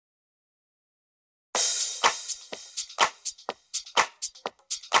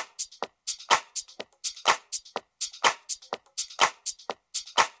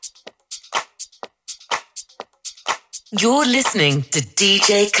You're listening to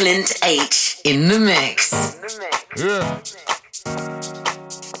DJ Clint H in the mix. Yeah.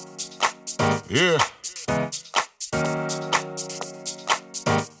 Yeah.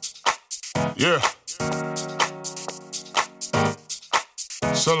 Yeah.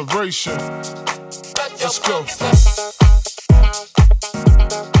 Celebration. Let's go.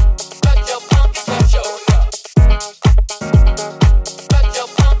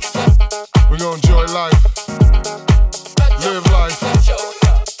 We're gonna enjoy life. Live life.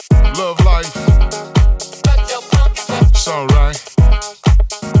 Love life. It's alright.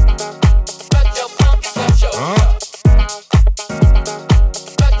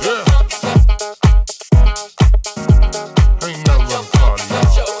 Yeah. Ain't nothing but a party,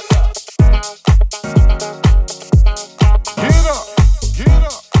 y'all. Get up. Get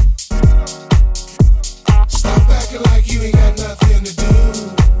up. Stop acting like you ain't got nothing to do.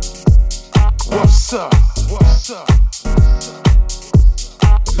 What's up? What's up?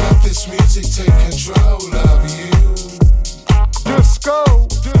 Let this music take control of you. Disco.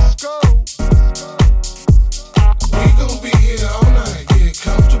 Disco. We gon' be here all night, get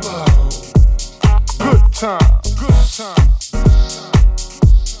comfortable. Good time. Good time.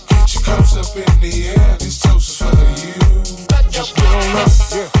 Get your cups up in the air, this toast is for you. Just get on up,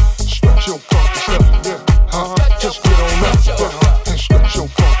 yeah. Stretch your funky stuff, yeah. Just get on up, yeah. And stretch your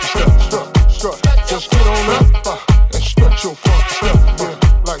funky stuff, strut. Just get on up, and stretch your funky stuff, yeah.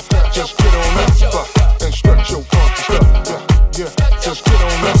 Like that. Just get on up, and stretch your funky stuff, yeah. Yeah. Just get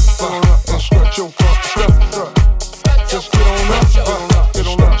on up, and stretch your funky stuff, strut. Just get on up, get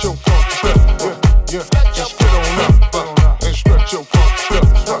on up, your funky stuff, yeah. Yeah. Just get on up, and stretch your funky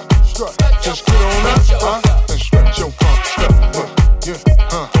stuff, strut. Just get on up, and stretch your funky stuff, yeah.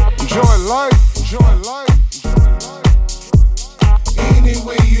 Enjoy life, enjoy life. Any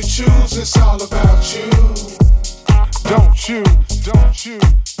way you choose, it's all about you. Don't choose, don't choose.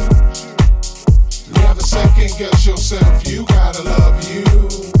 Never second guess yourself, you gotta love you.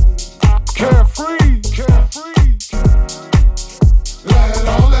 Carefree, carefree. Let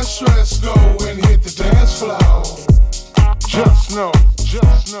all that stress go and hit the dance floor. Just know,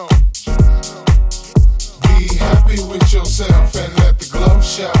 just know. Be happy with yourself and let the glow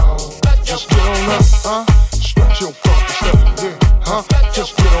show. Just get on up, stretch your funky stuff, yeah,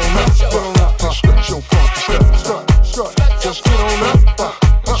 just get on up, and stretch your funky stuff, strut. Just get on up,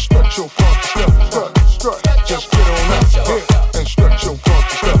 and stretch your funky stuff, strut. Just get on up, yeah, and stretch your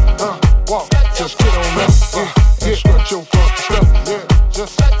funky stuff, walk. Just get on up, yeah, and stretch your funky stuff, yeah.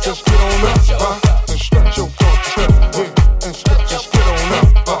 Just get on up, and stretch your funky stuff, yeah, and stretch. Just get on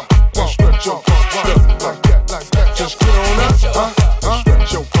up, and stretch your funky stuff, like that, like that. Just get on up, and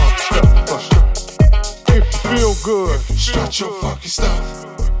stretch your funky stuff, strut. If you feel good, Stretch your funky stuff.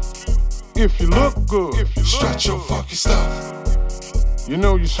 if you look good, Stretch your funky stuff. you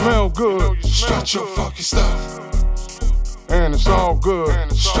know you smell good, Stretch your funky stuff. and it's all good.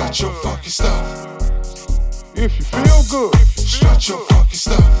 Stretch your funky stuff. If you feel good, Stretch your funky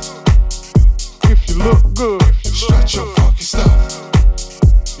stuff. if you look good, Stretch your funky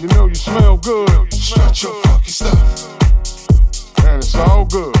stuff. you know you smell good, Stretch your funky stuff. and it's all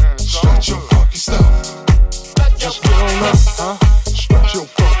good. Stretch your funky stuff. Just get on up, stretch your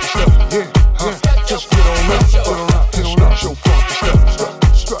funky stuff, yeah, just get on up, and stretch your funky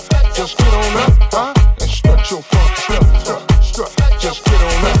stuff, strut. Just get on up, and stretch your funky stuff, strut. Just get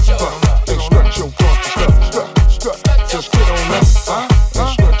on up, and stretch your funky stuff, strut. Just get on up, and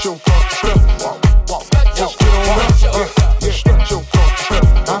stretch your funky stuff, walk. Just get on up, yeah, stretch your funky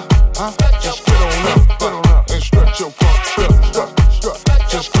stuff, just get on up, and stretch your funky stuff, strut.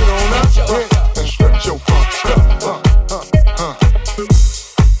 Just get on up, yeah, and stretch your funky stuff.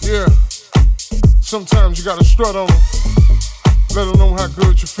 Yeah, sometimes you gotta strut on them. Let them know how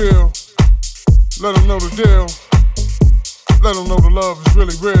good you feel. Let them know the deal. Let them know the love is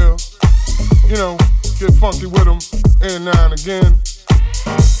really real. You know, get funky with them every now and again.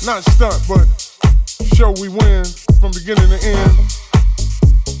 Not stunt, but show we win from beginning to end.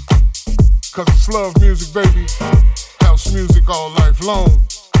 Cause it's love music, baby. House music all life long.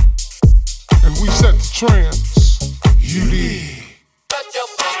 And we set the trends. You did.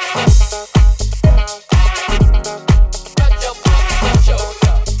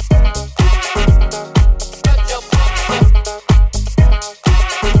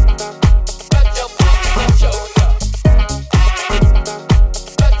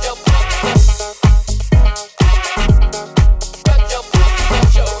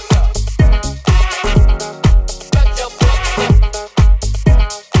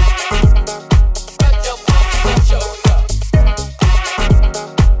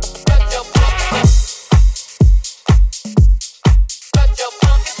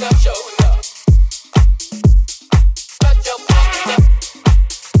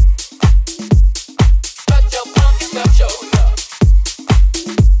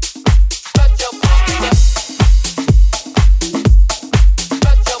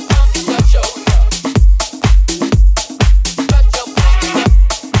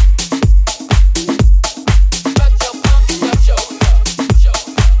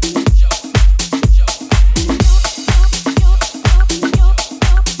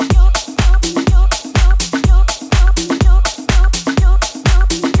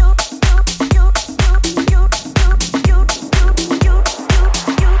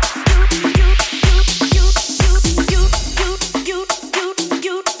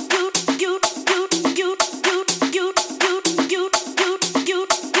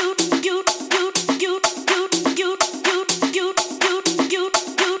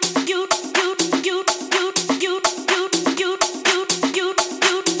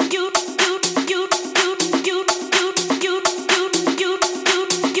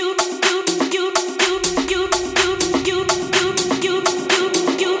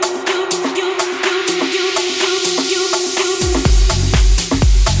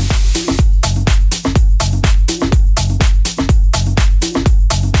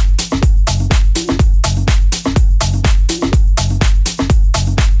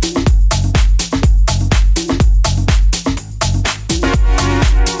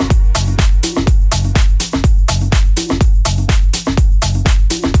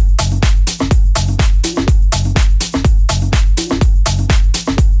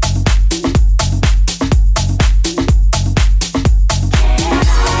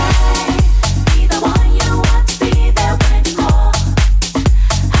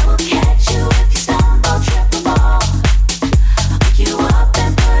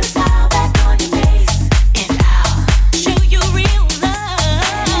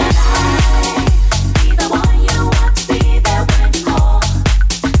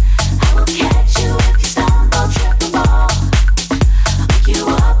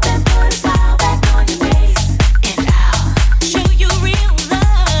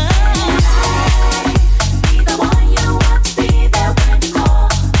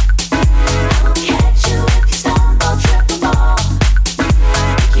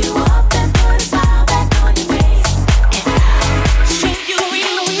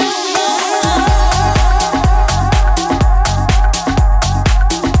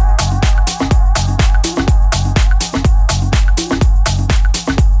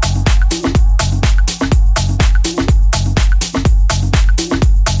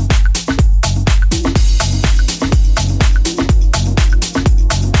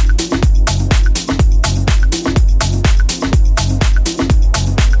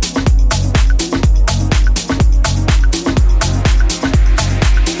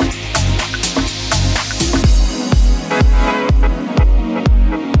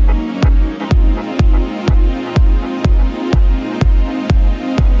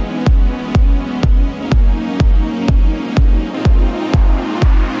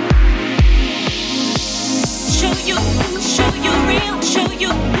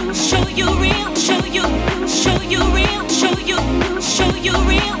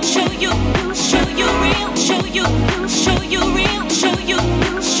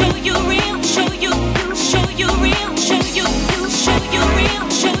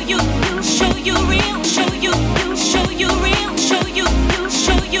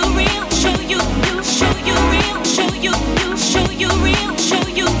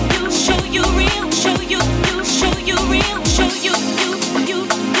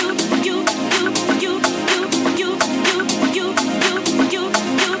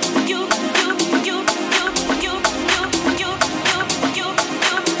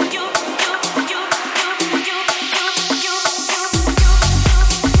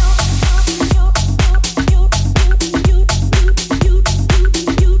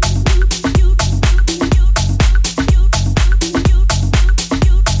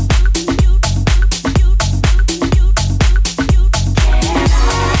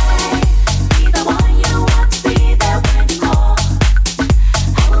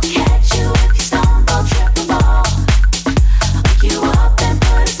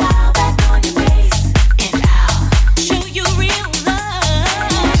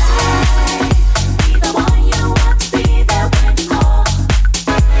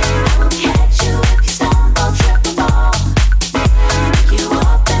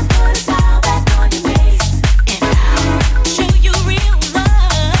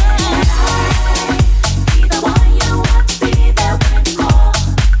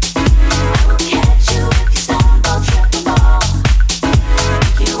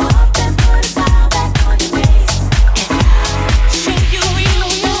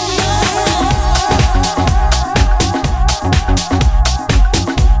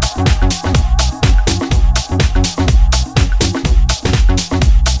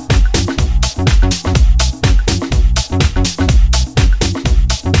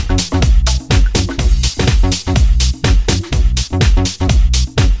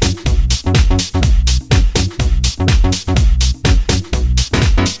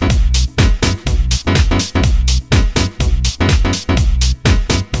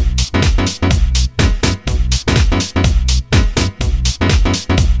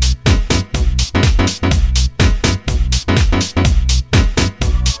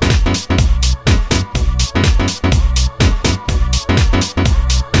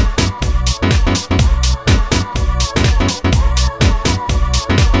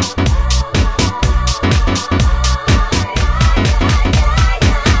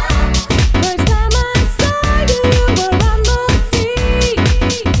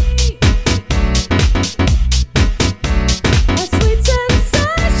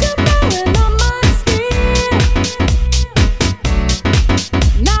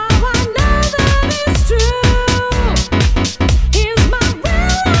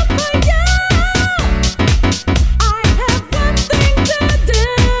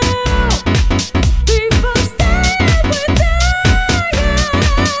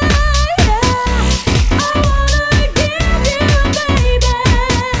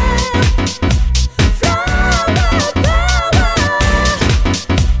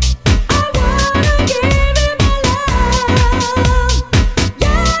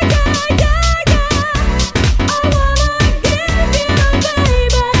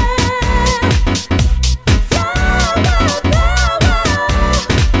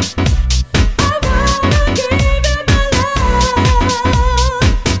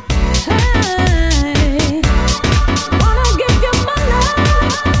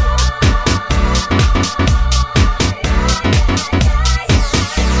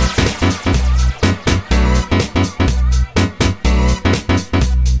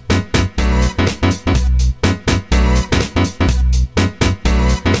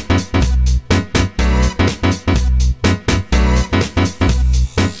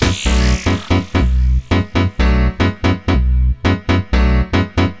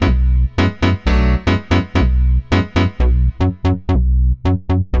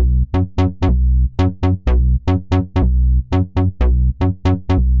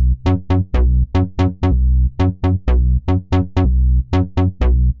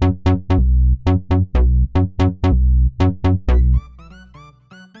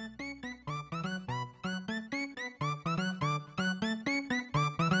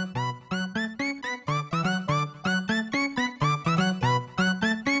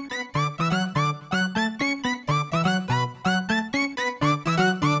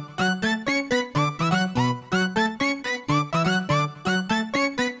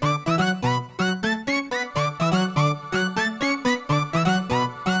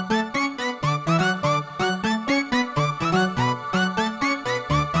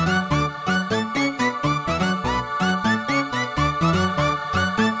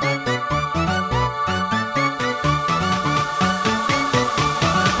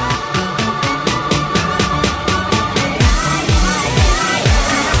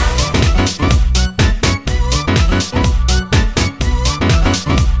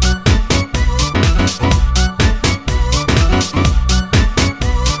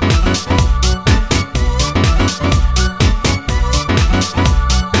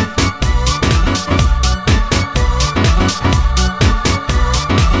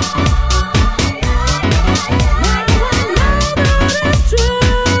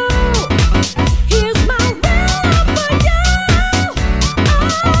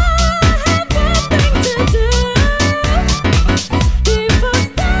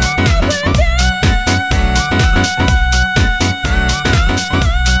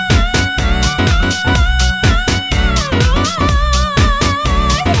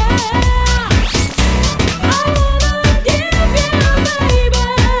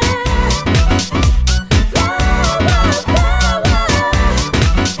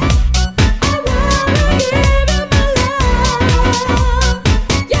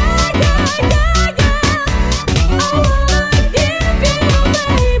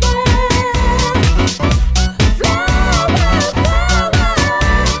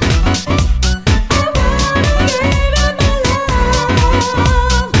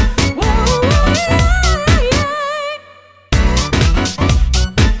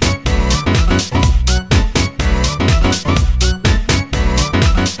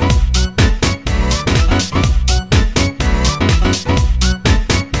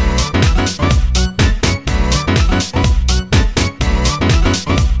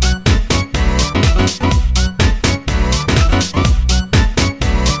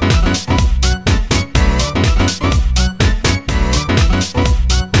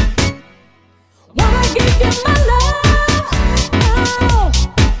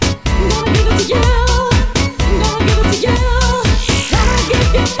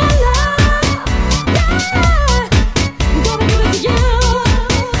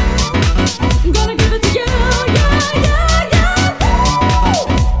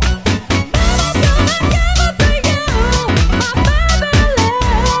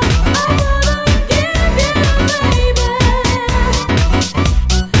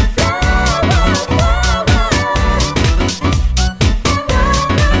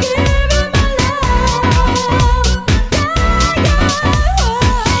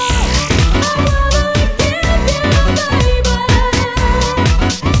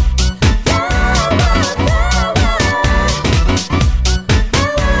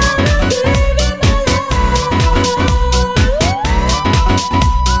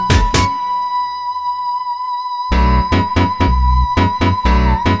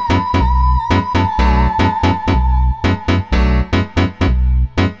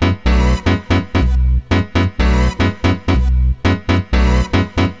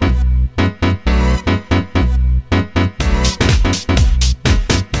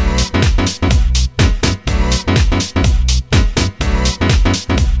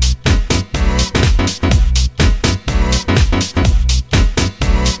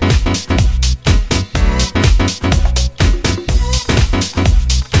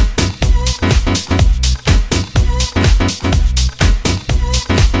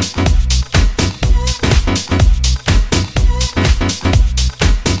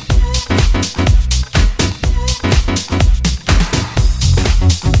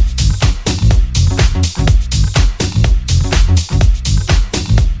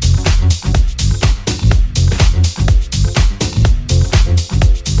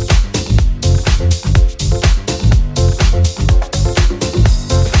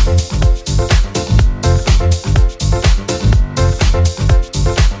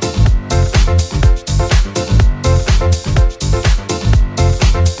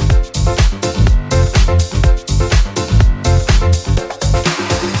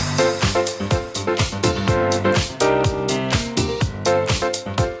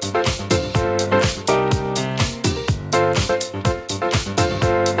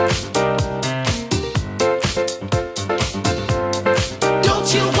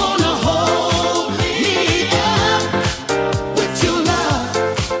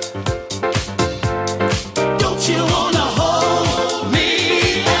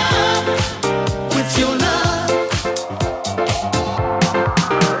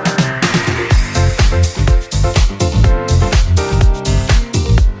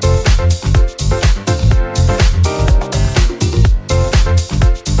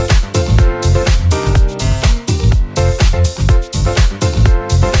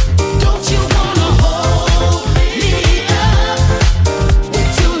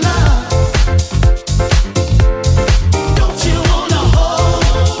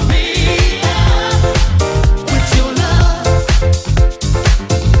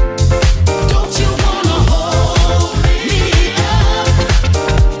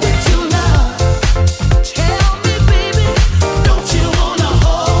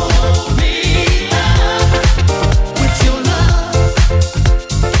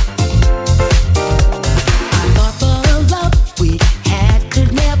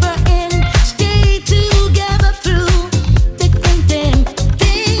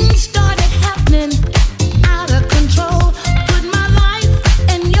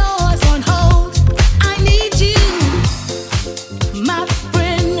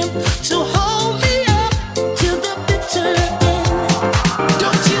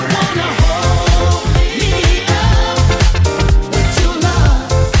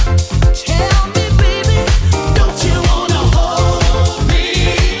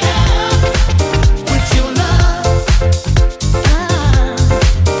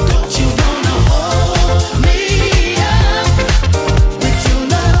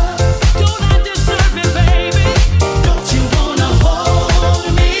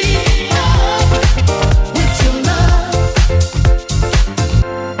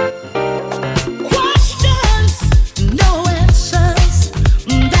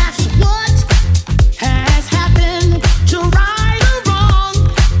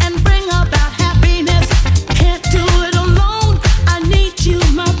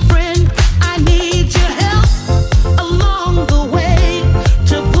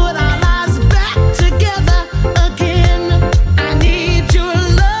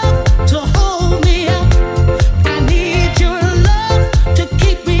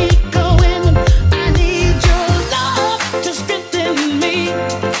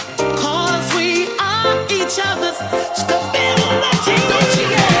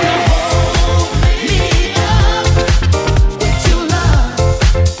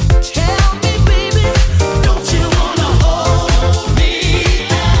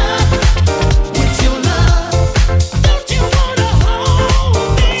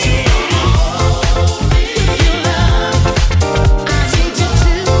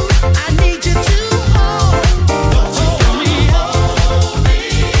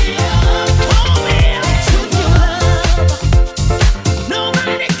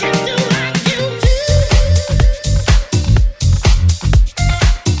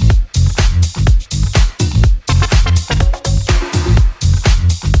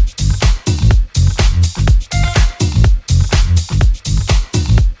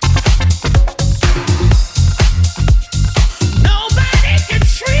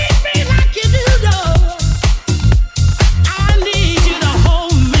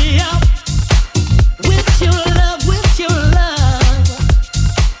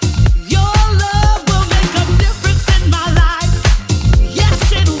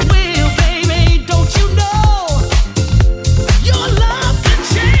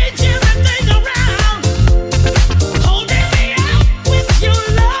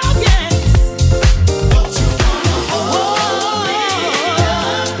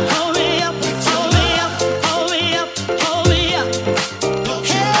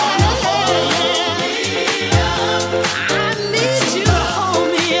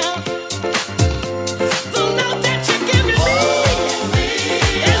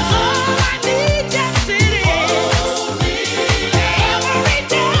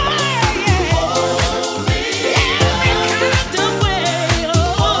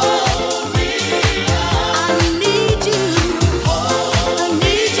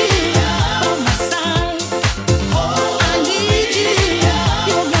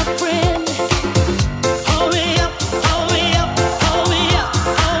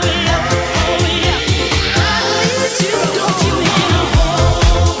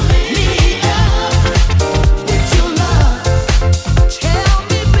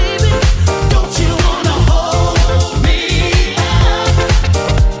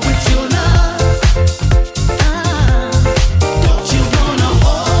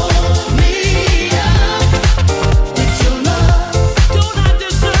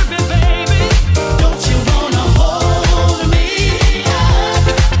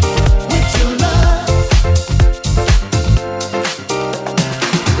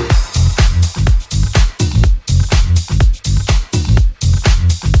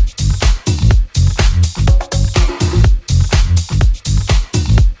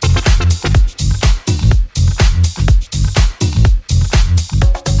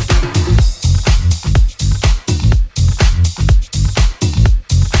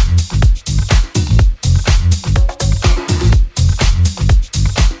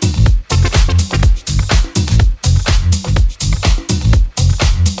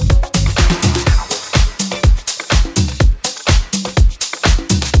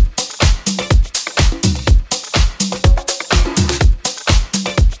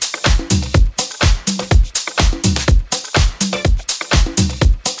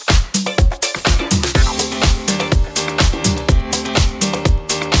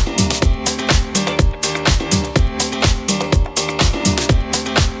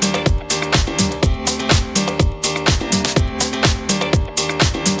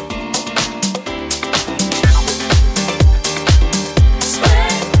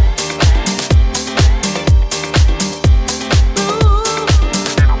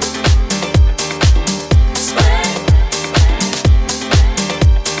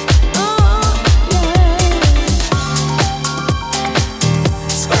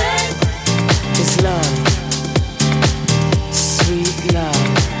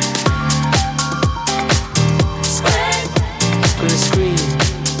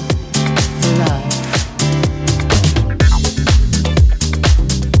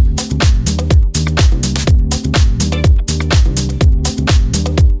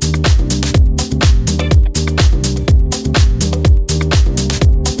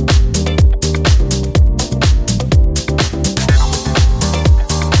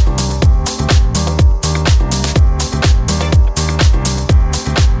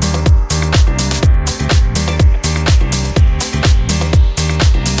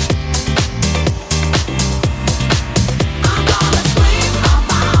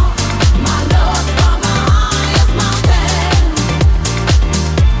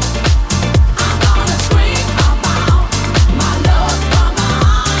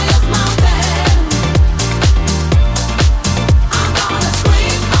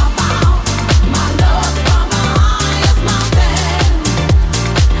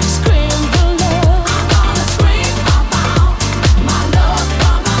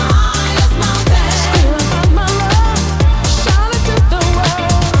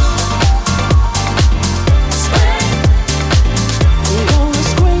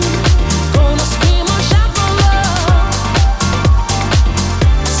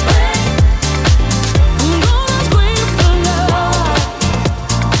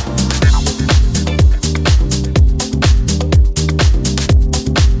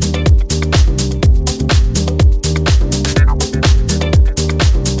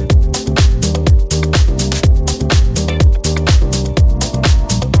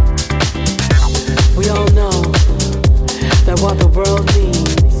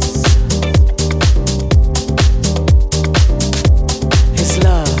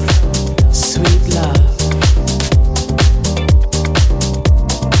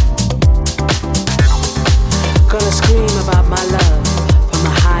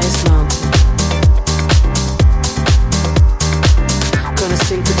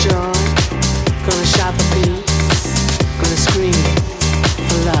 scream for joy, gonna shout for peace, gonna scream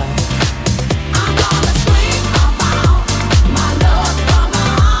for love. I'm gonna scream about my love from the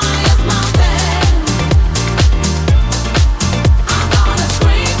highest mountain. I'm gonna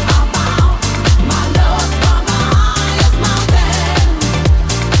scream about my love from the highest mountain.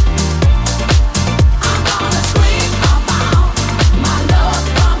 I'm gonna scream about my love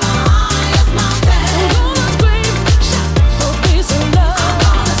from the highest mountain. I'm gonna scream, shout for peace and love. I'm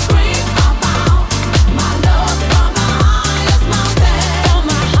gonna scream.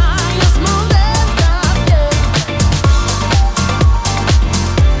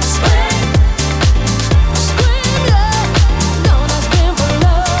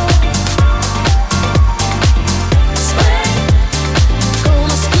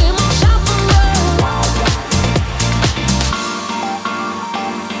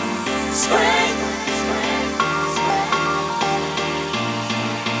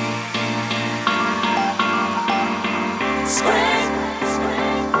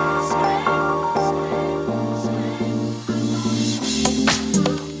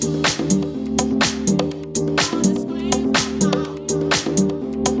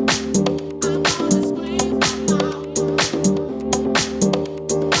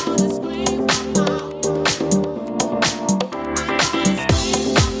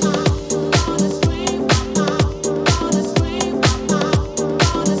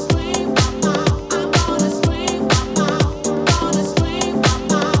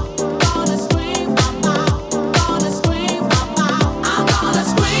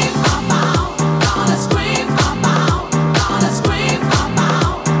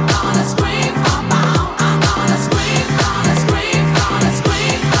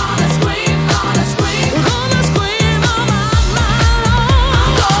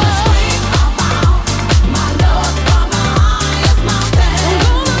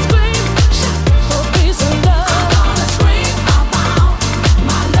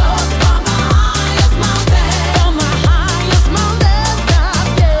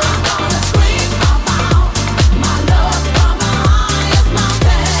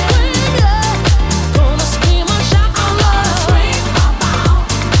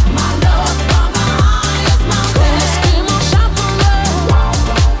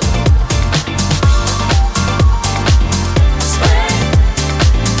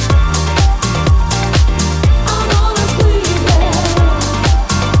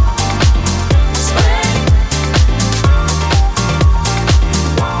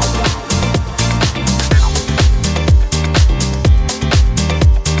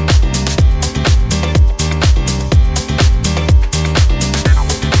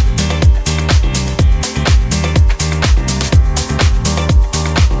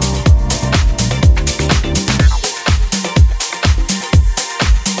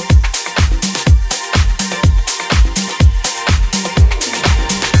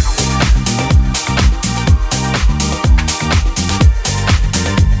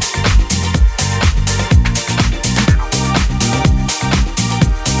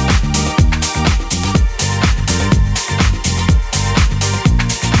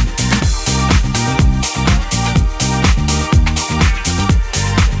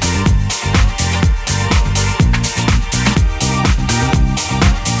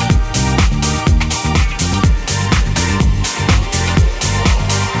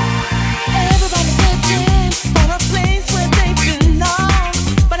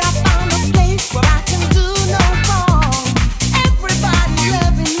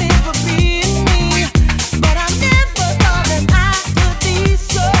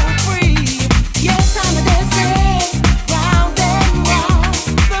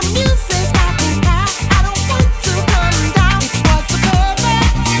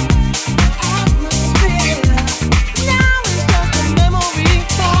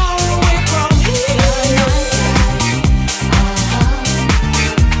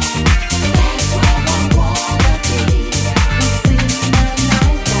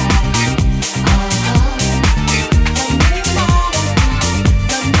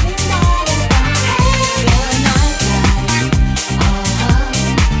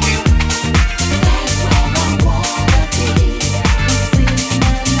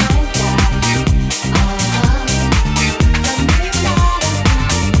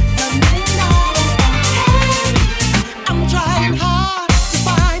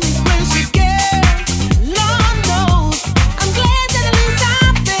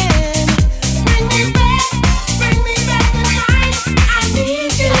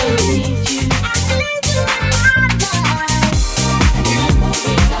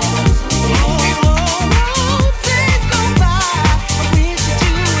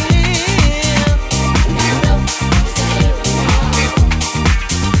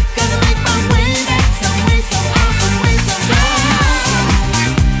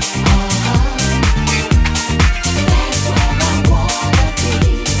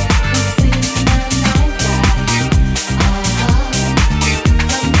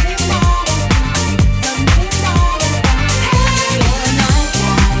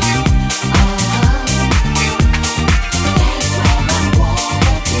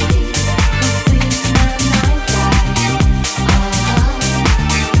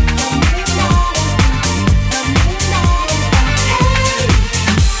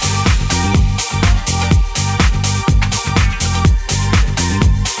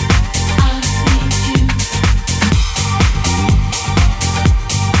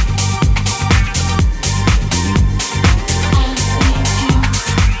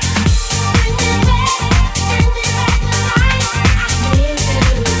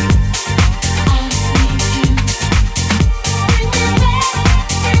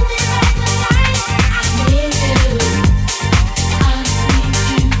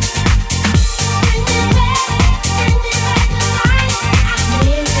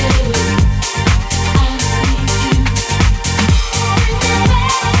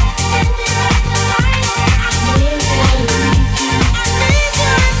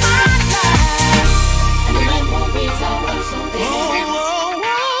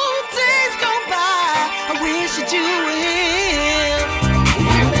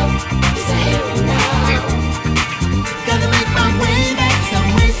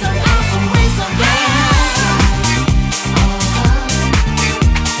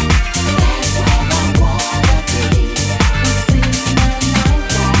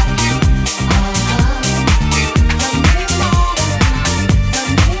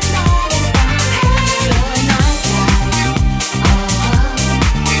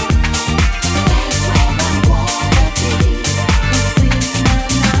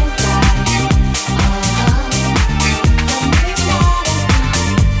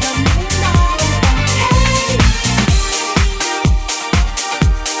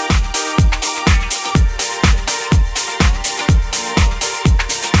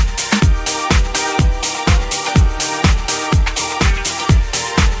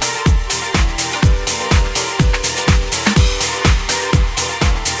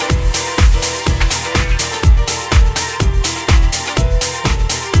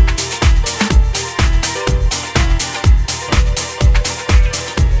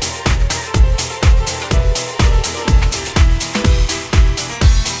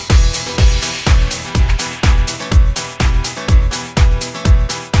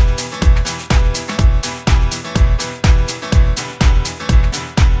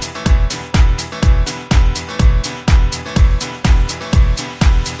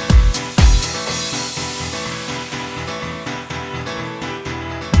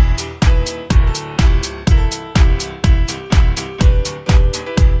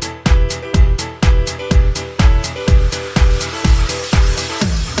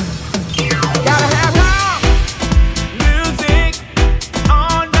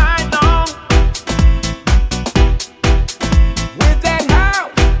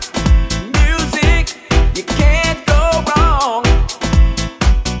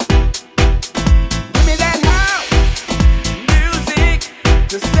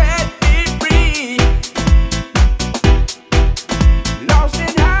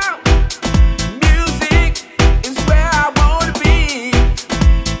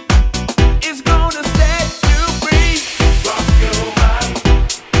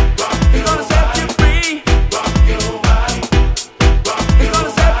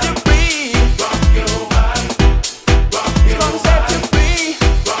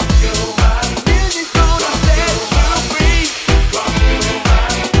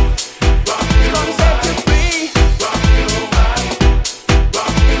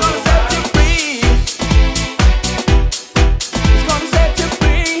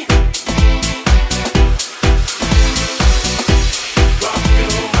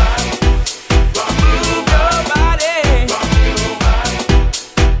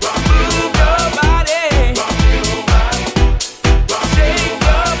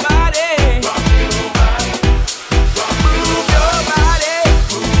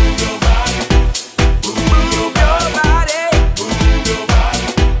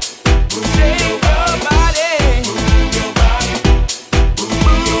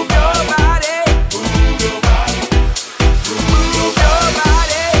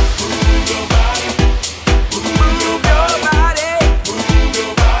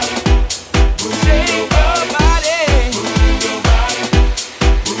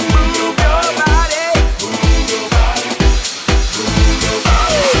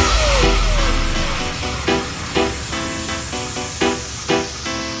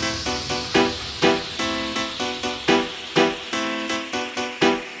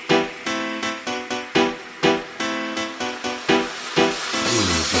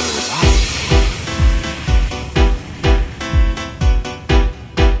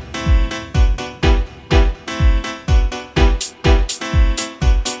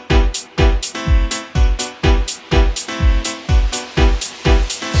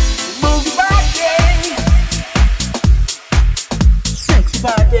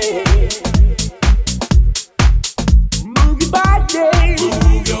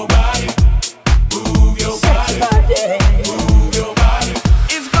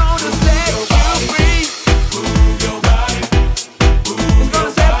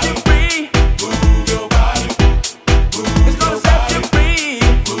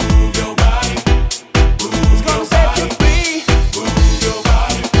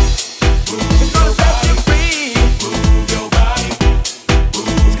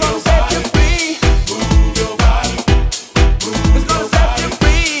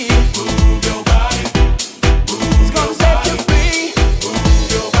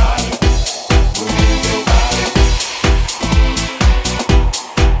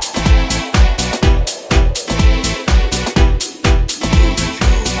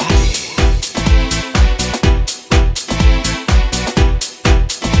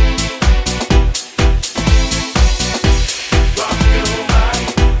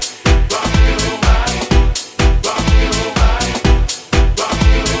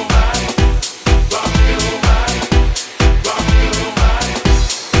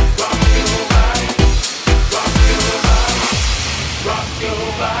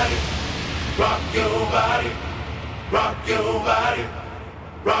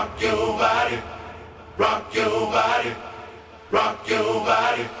 rock your body, rock your body, rock your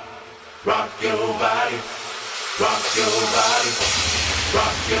body, rock your body, rock your body,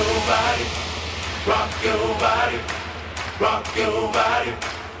 rock your body, rock your body, rock your body,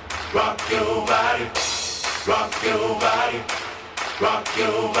 rock your body, rock your body, rock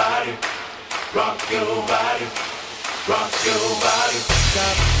your body, rock your body, rock your body,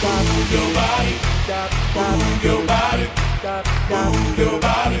 move your body, move your body, move your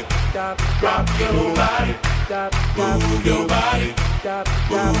body, rock your body, move your body,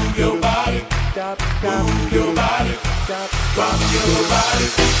 move your body, move your body, rock your body,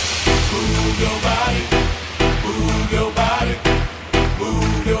 move your body, move your body,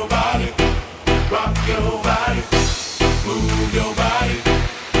 move your body, rock your body, move your body,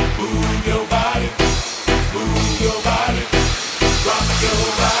 move your body, move your body, rock your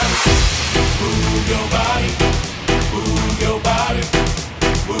body, move your body, move your body,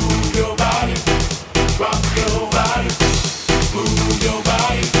 move your body, rock your body, move your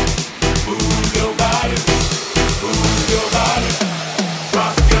body, move your body, move your body,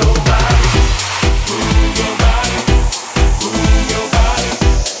 rock your body, move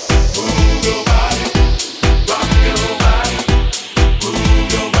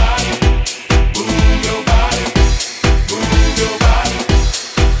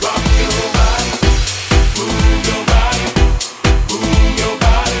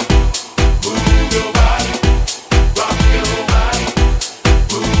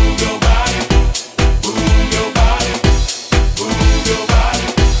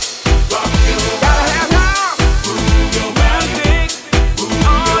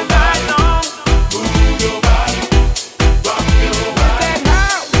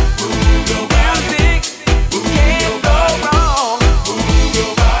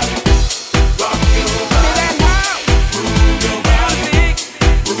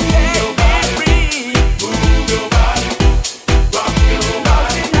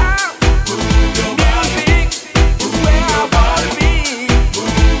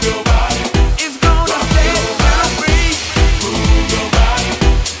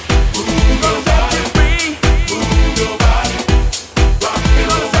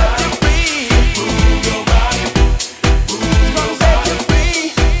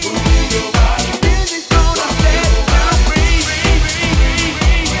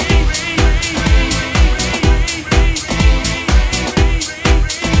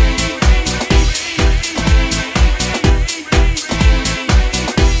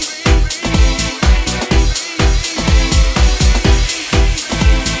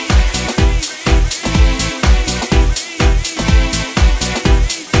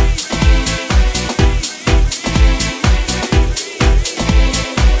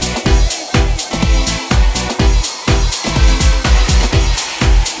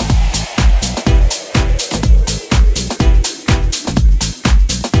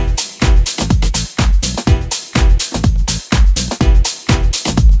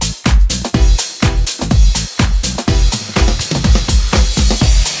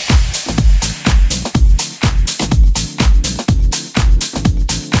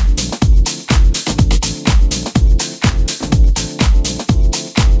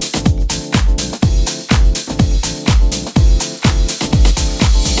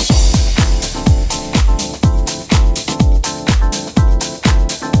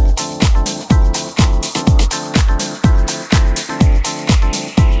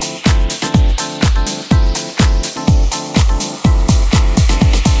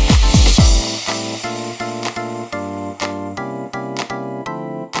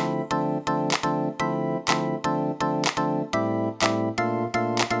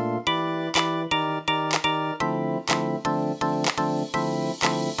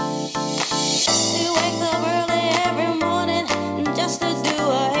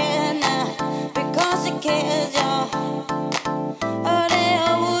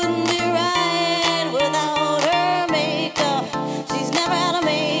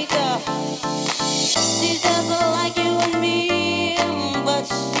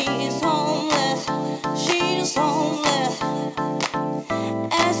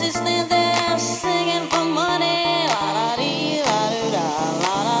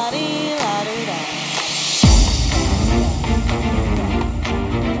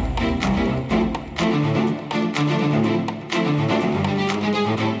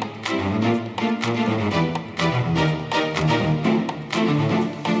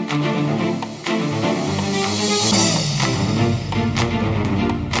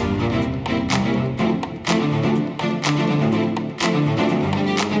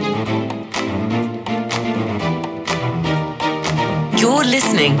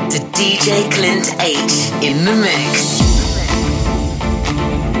listening to DJ Clint H in the mix.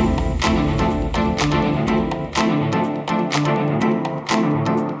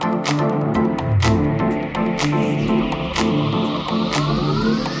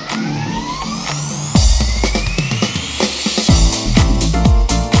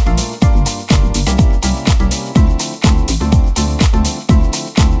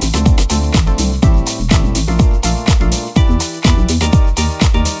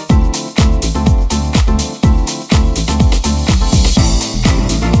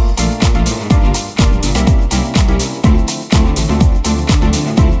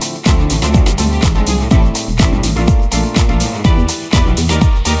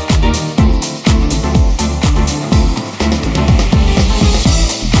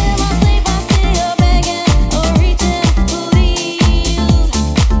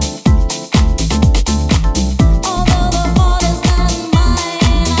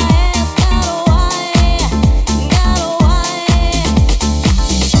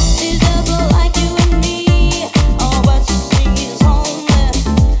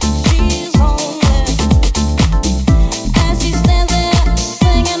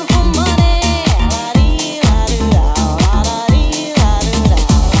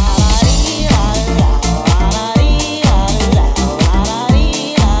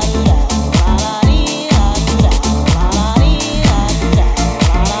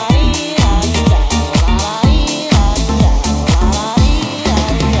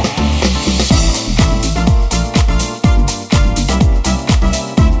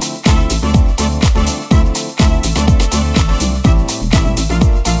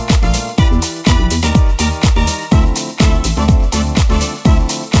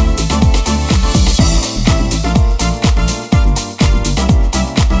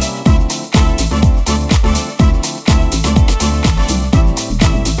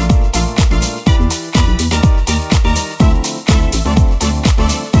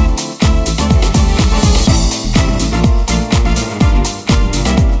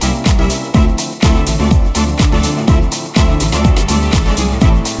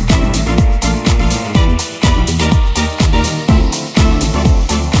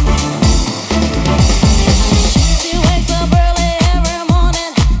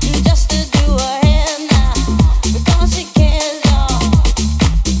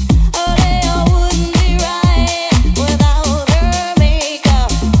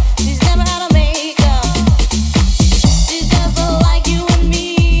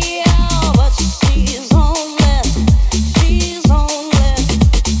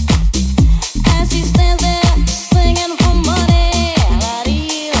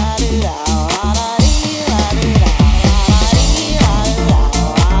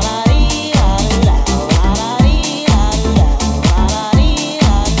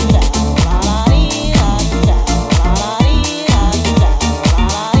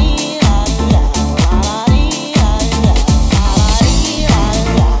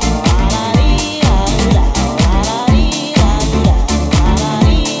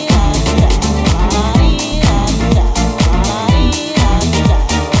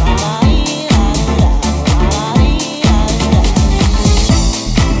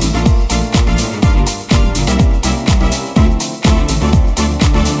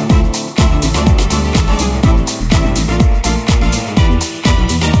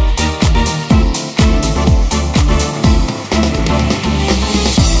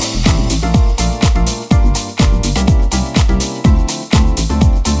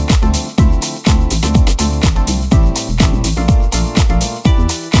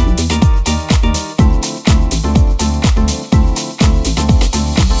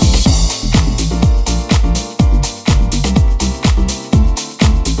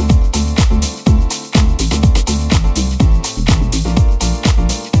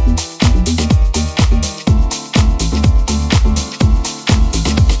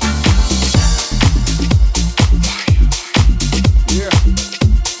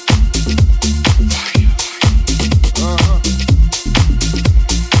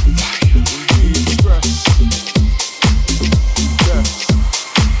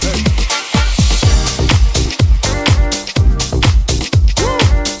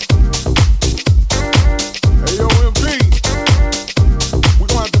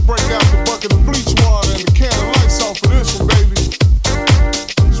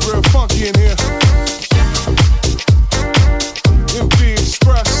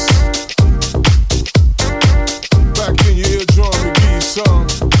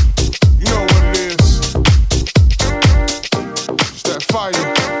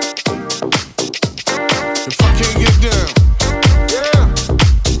 fighting. If I can't get down,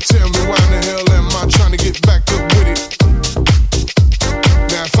 yeah.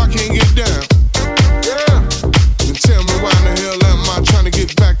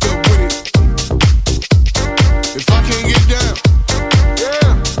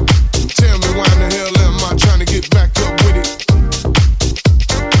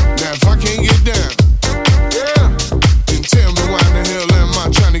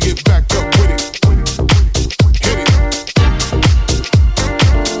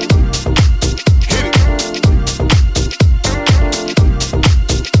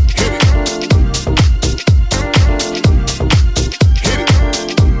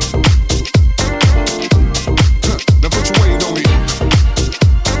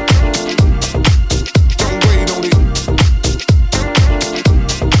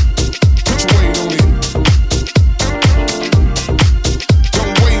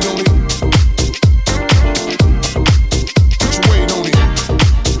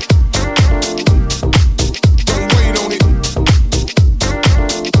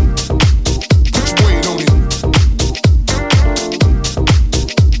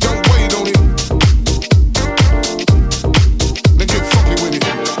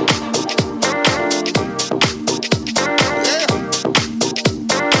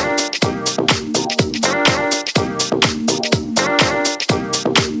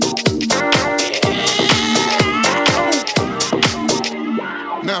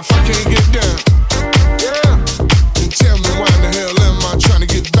 Now if I can't get down, yeah, then tell me why in the hell am I trying to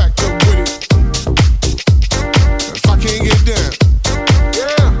get back up with it? If I can't get down,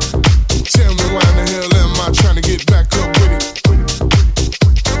 yeah, then tell me why in the hell am I trying to get back up with it?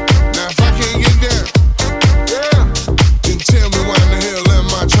 Now if I can't get down, yeah, then tell me why in the hell am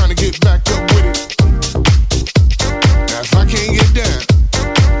I trying to get back up with it? Now if I can't get down,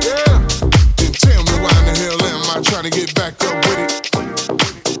 yeah, then tell me why in the hell am I trying to get back up with it?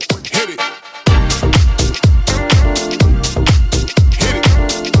 Hit it. Hit it.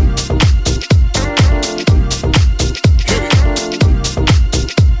 Hit it.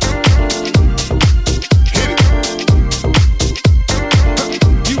 Hit it.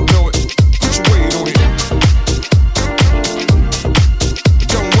 You know it. Put your weight on it.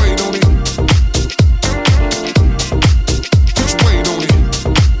 Don't wait on it. Put your weight on it.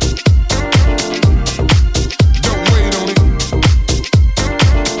 Don't wait on it.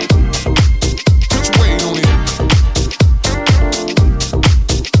 Put your weight on it.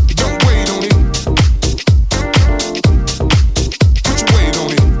 Don't wait on it. Put your weight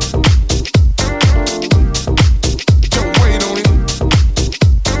on it. Don't wait on it.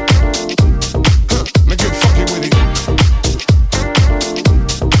 Now get funky with it.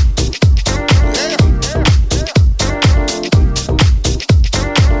 Yeah.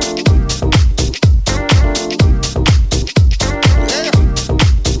 Yeah.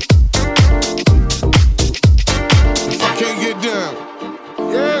 If I can't get down,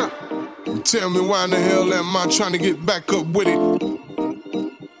 yeah, tell me why in the hell am I trying to get back up with it?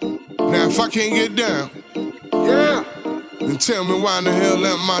 Now if I can't get down, yeah, then tell me why in the hell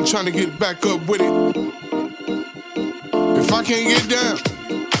am I trying to get back up with it? If I can't get down,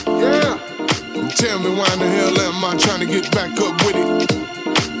 yeah, then tell me why in the hell am I trying to get back up with it?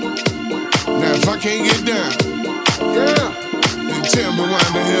 Now if I can't get down, yeah, then tell me why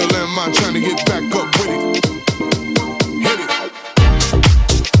in the hell am I trying to get back up with it? Hit it.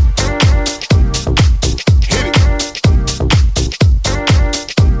 Hit it.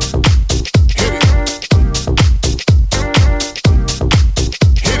 Hit it.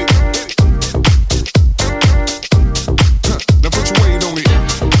 Hit it. Now put your weight on it.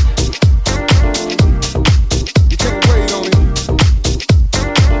 You can't wait on it.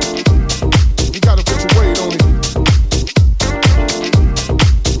 You gotta put your weight on it.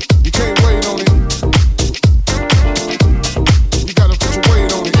 You can't wait on it.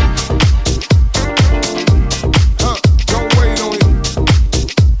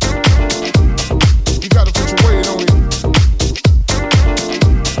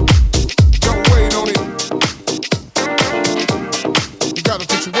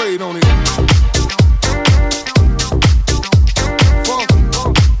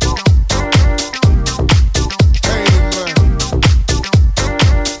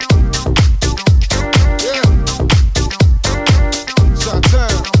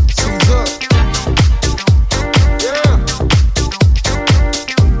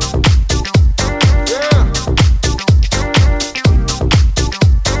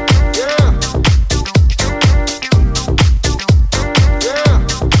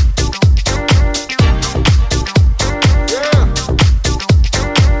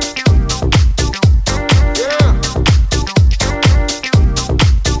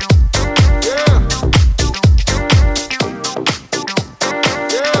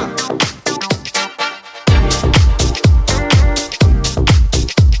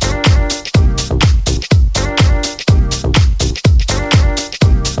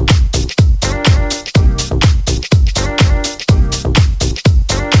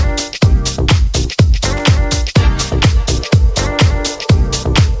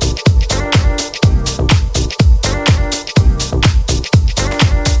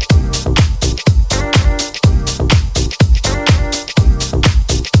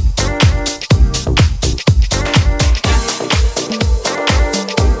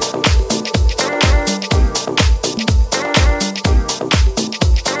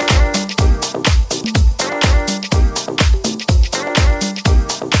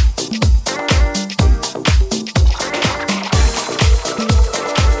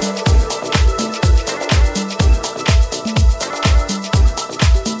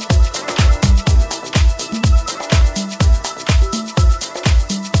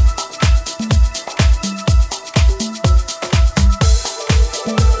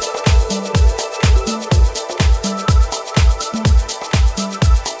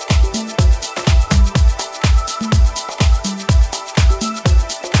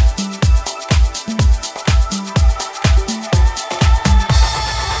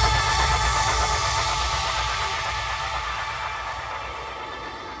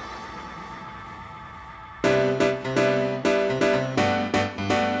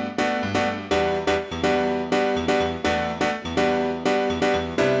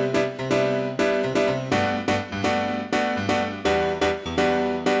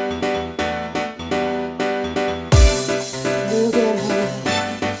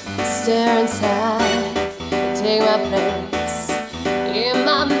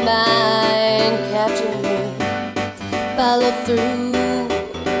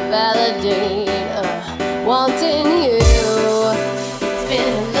 validate wanting you. It's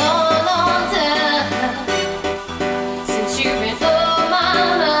been a long, long time since you've been on my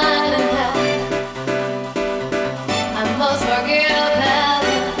mind, and I must forget about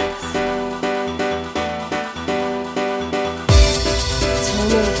us. Tell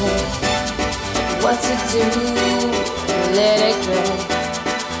me, babe, what to do, let it go,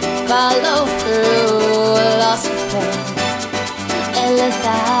 follow through, lost with pain, endless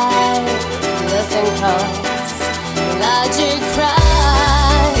eyes, listen calls, logic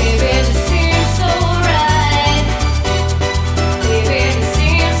cries. Baby, it seems so right. Baby, it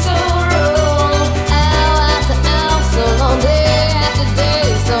seems so wrong. Hour after hour, so long, day after day,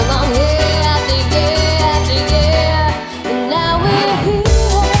 so long, year after year after year, and now we're here.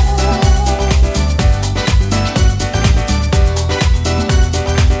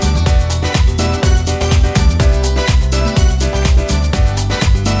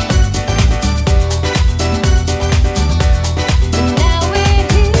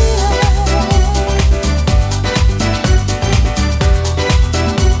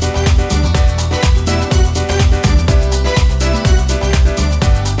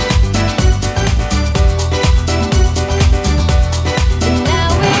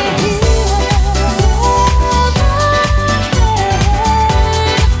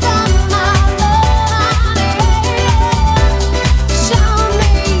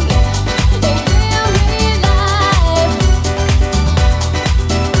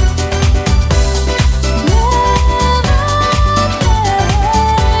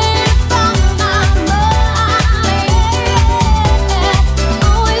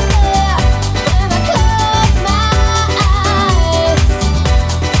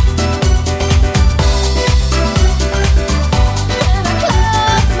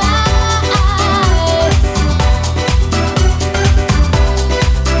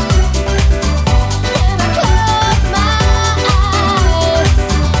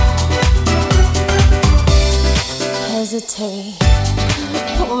 Hesitate,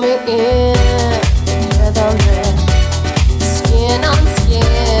 pull me in, breath on breath, skin on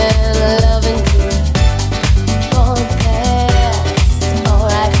skin, loving deep, falling fast,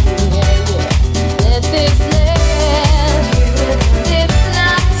 alright here, yeah, let this last, you with lips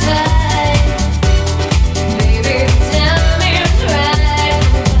locked tight, baby, tell me right,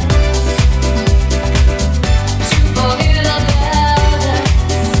 to forget about us.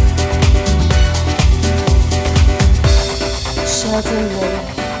 Shelter me,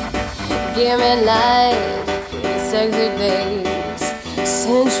 give me light, sexy days,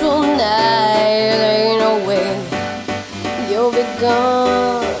 sensual night, ain't no way you'll be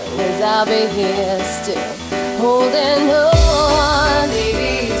gone, as I'll be here still, holding on.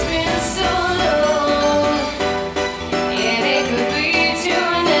 Baby, it's been so long, and it could be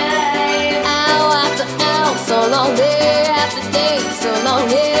tonight. Hour after hour, so long, day after day, so long,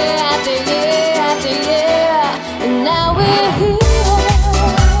 year after year after year, and now we're here.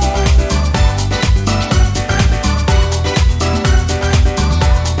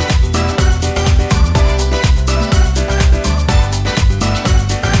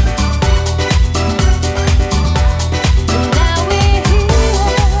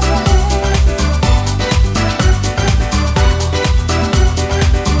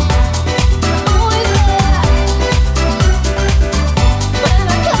 Always there when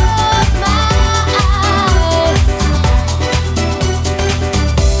I close my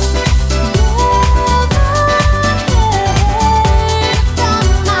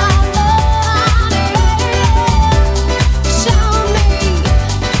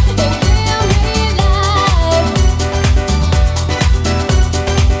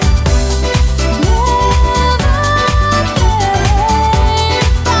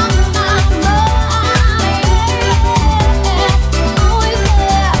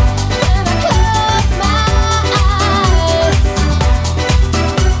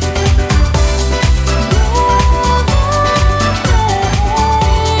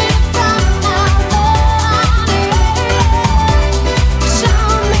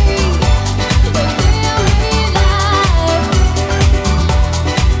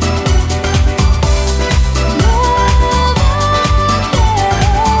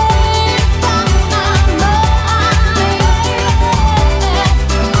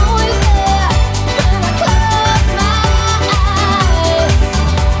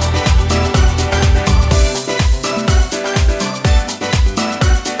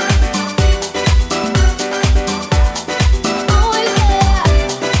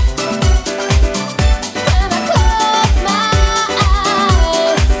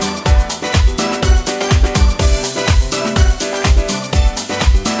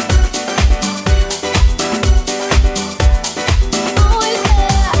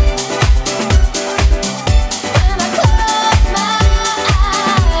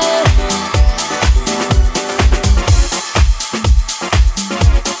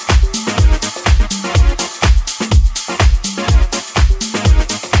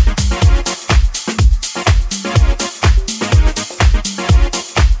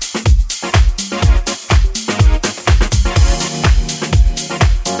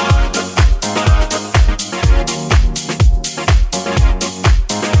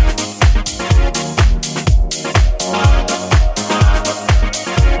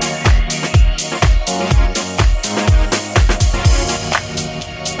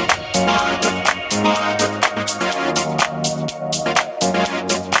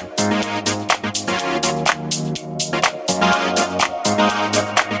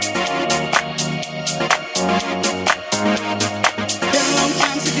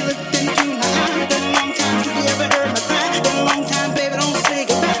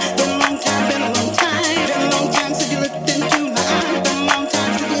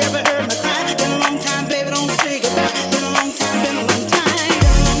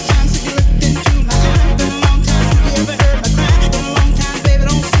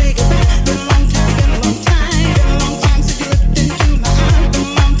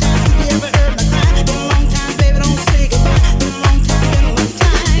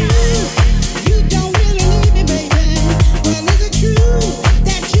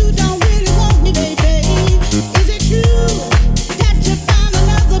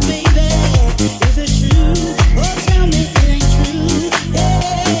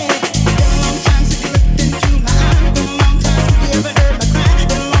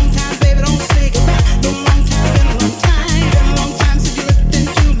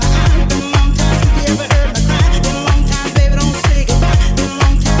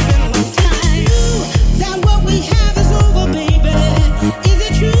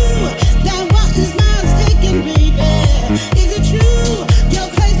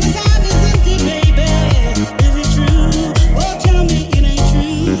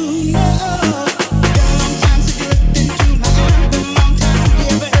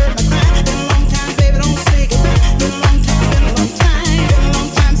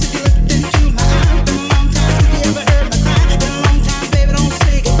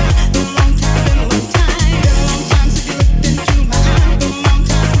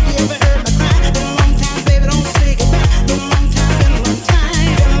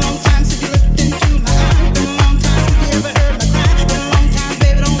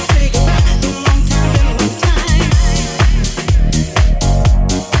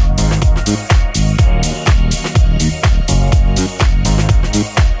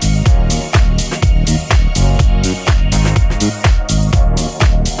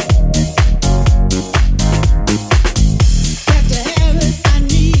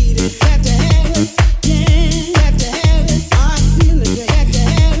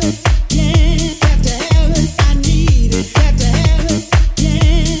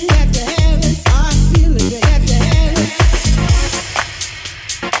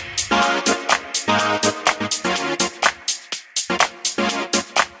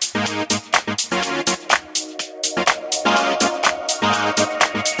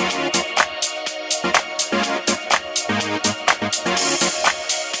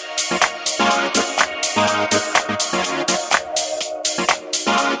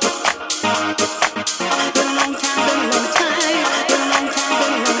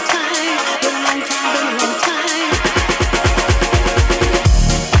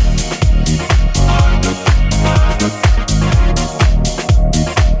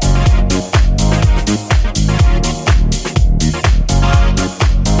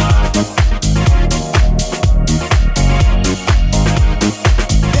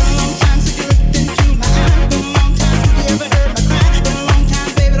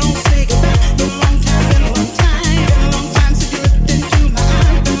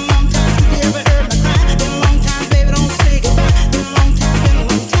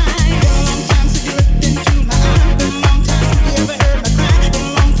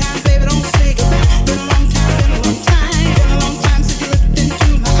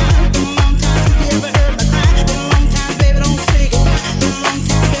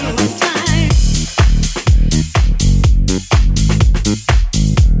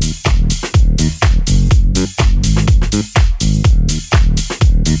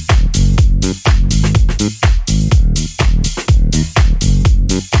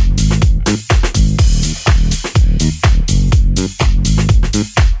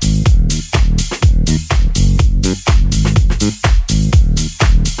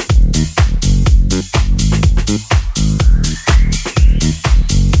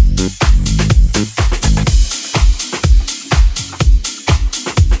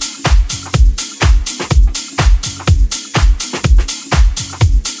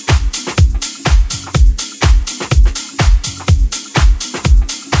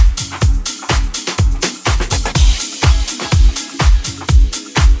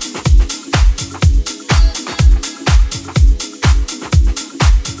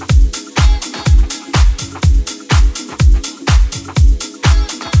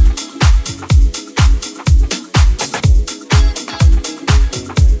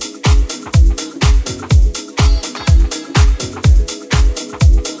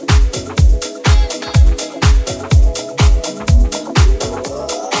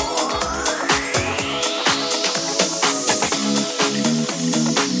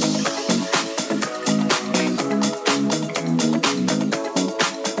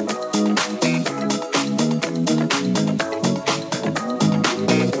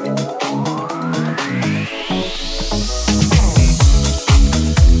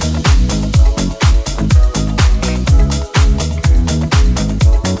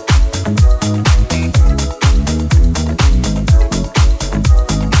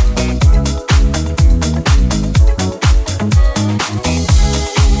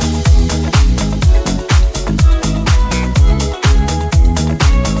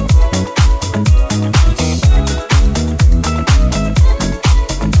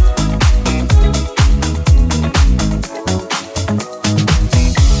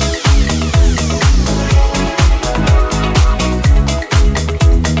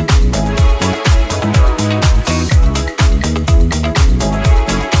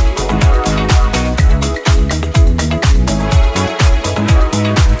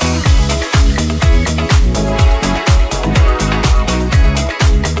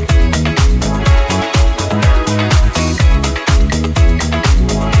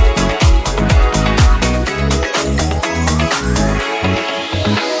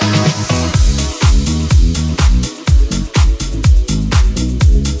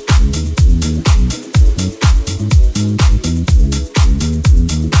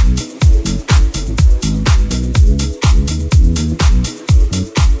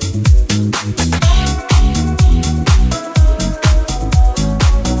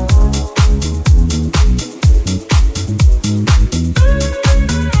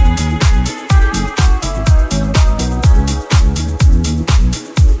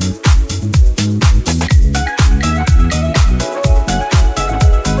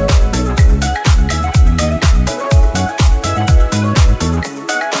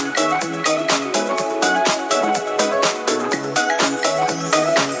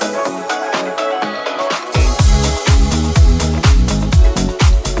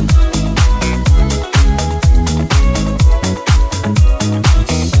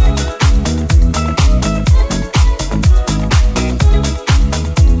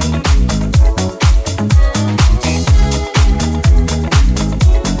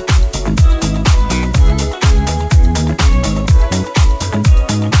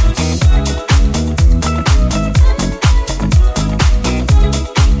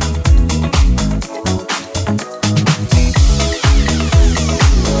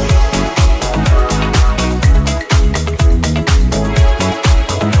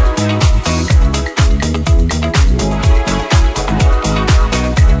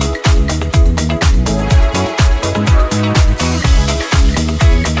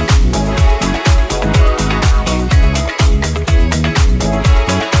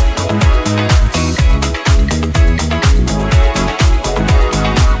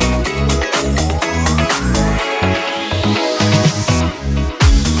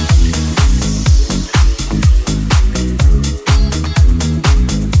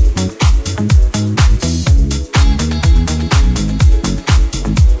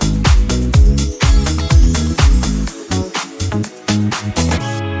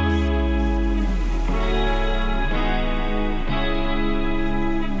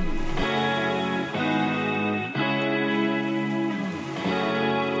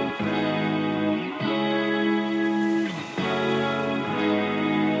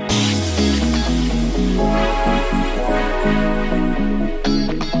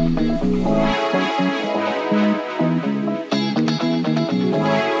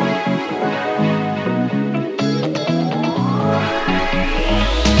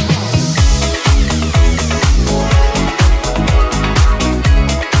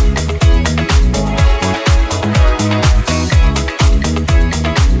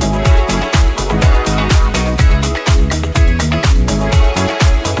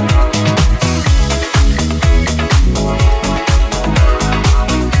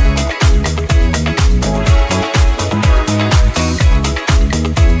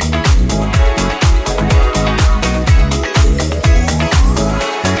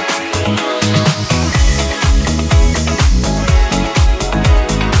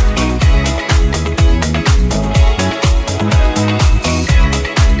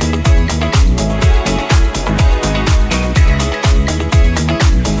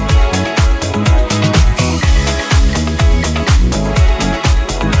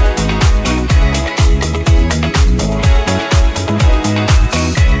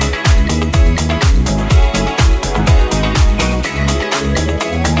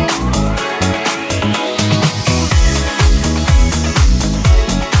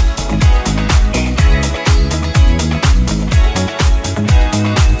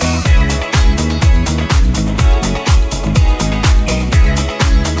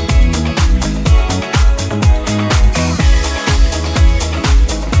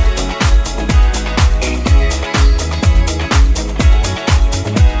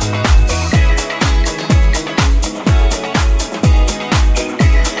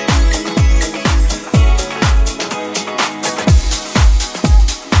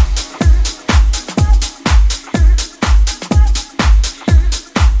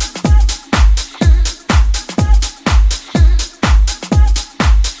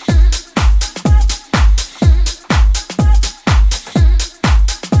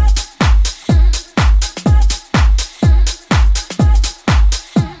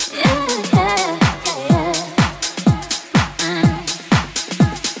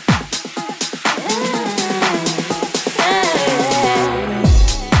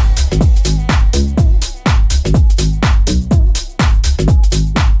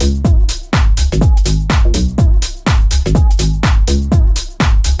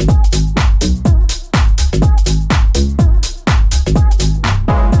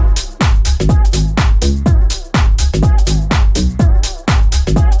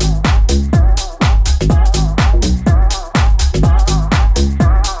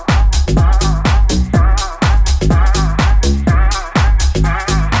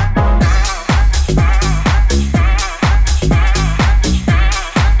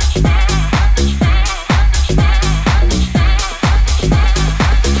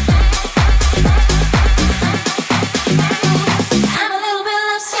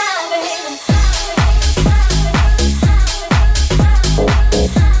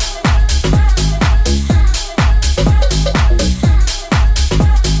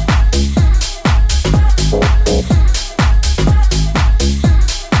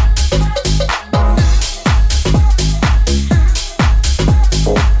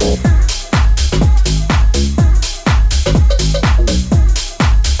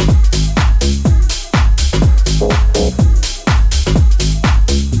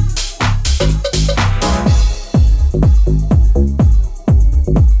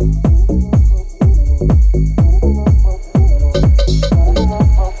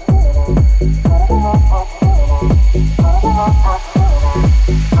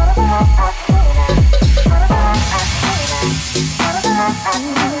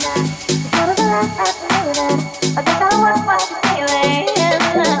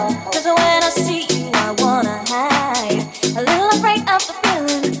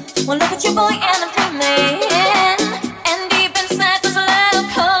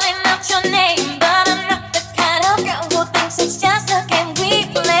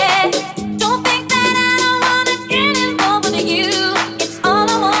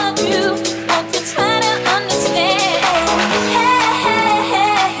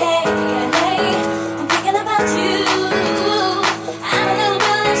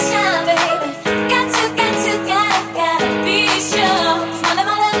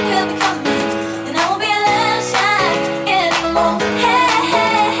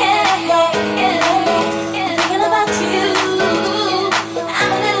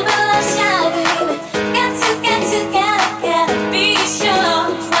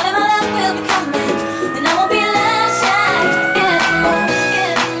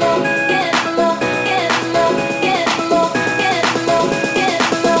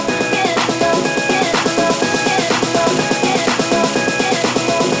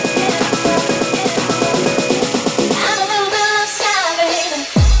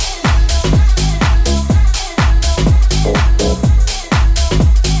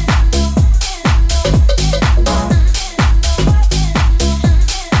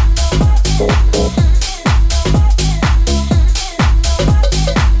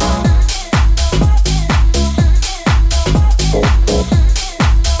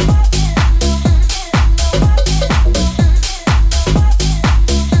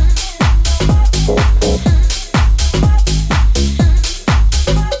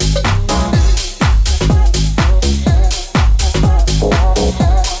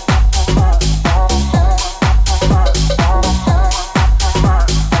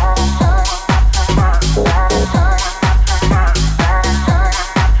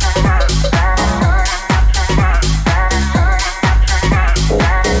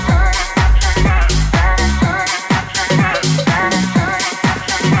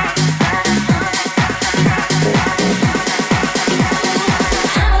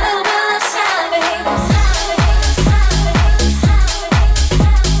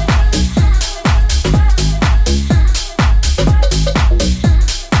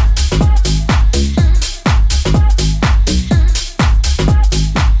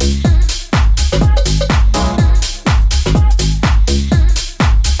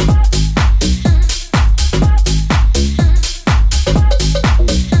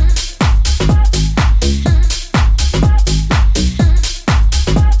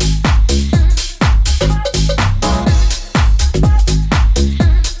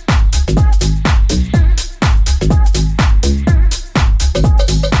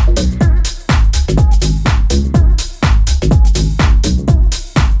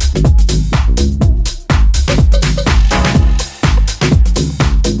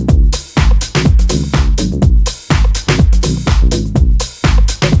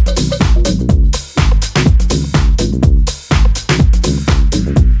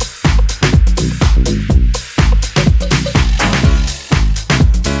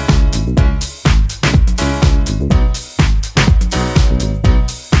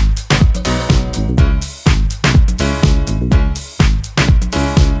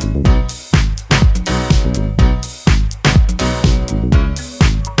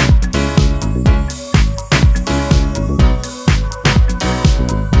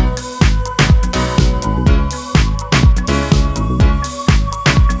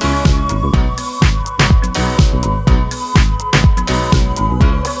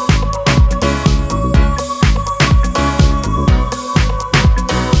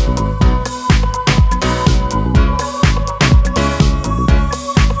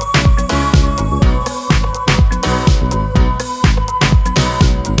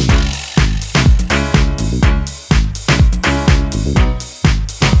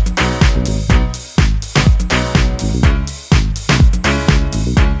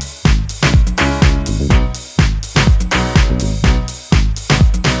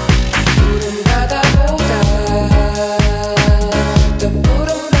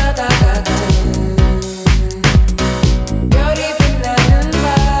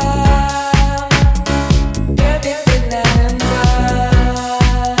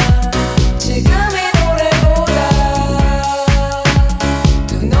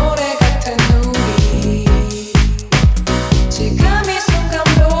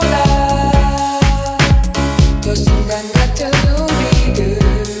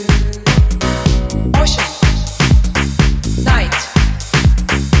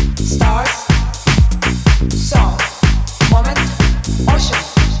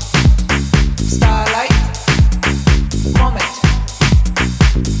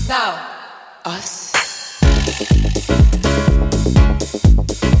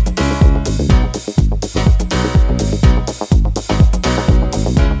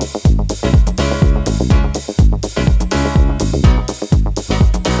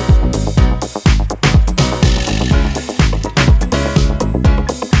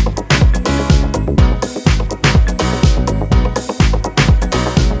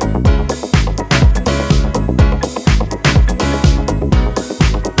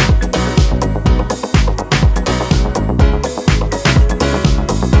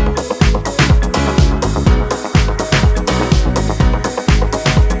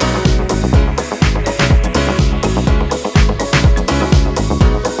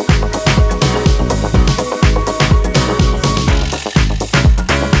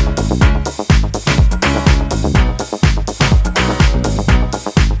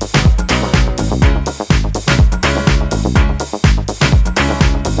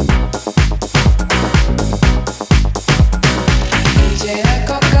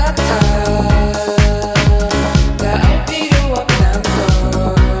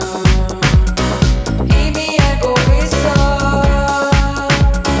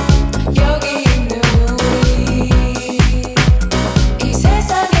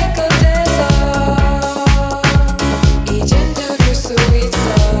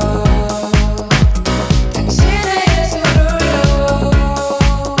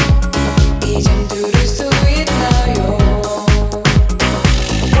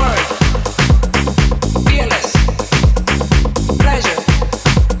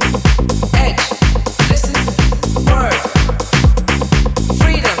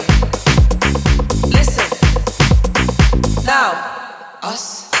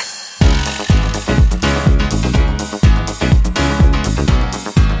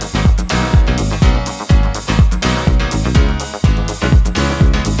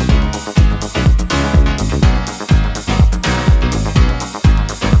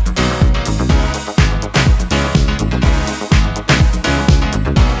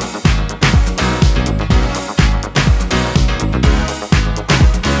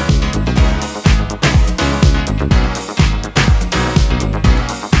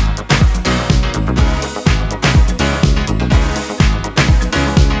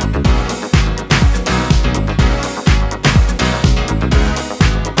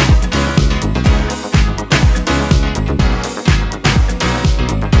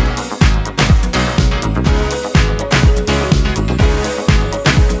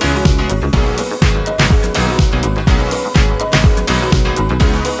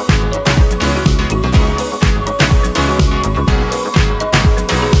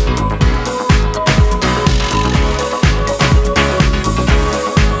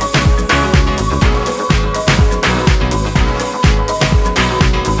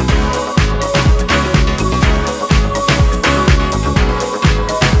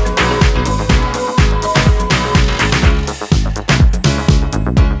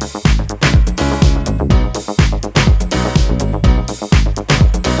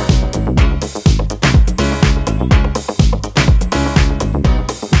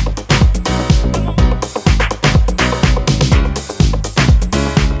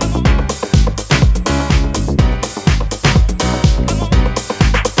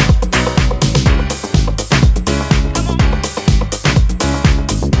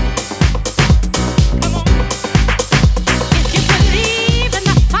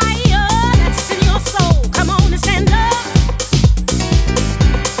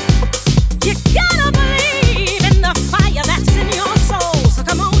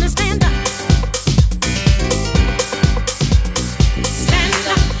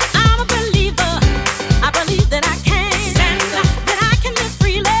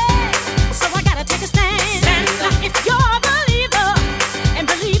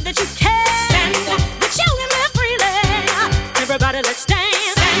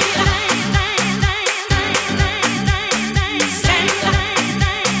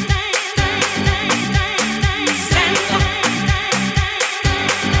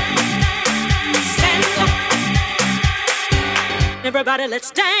Everybody, let's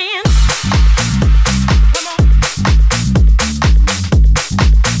dance. Come on.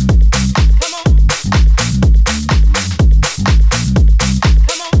 Come on.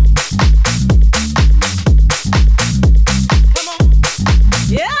 Come on. Come on.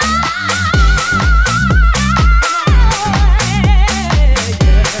 Yeah.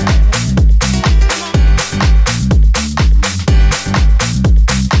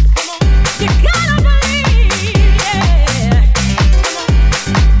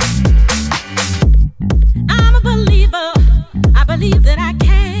 Believe that I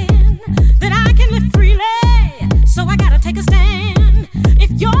can. freely, so I gotta take a stand.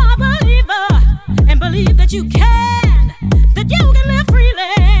 If you're a believer and believe that you can live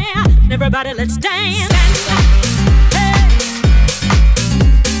freely. Everybody, let's dance. Stand up.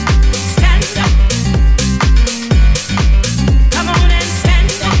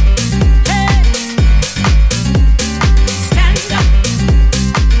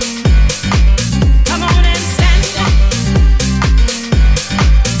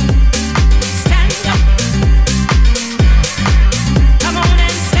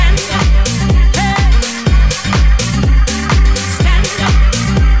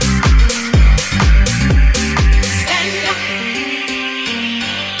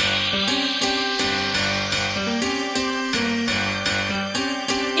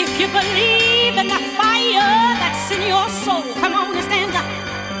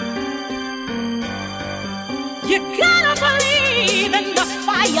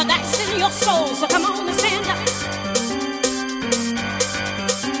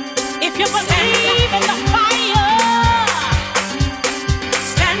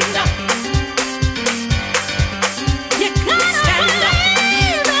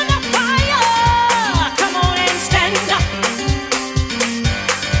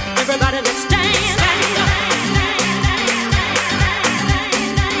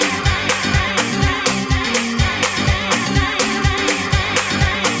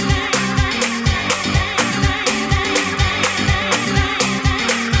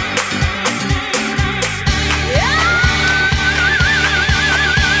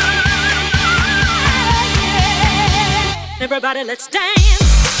 Everybody, let's dance.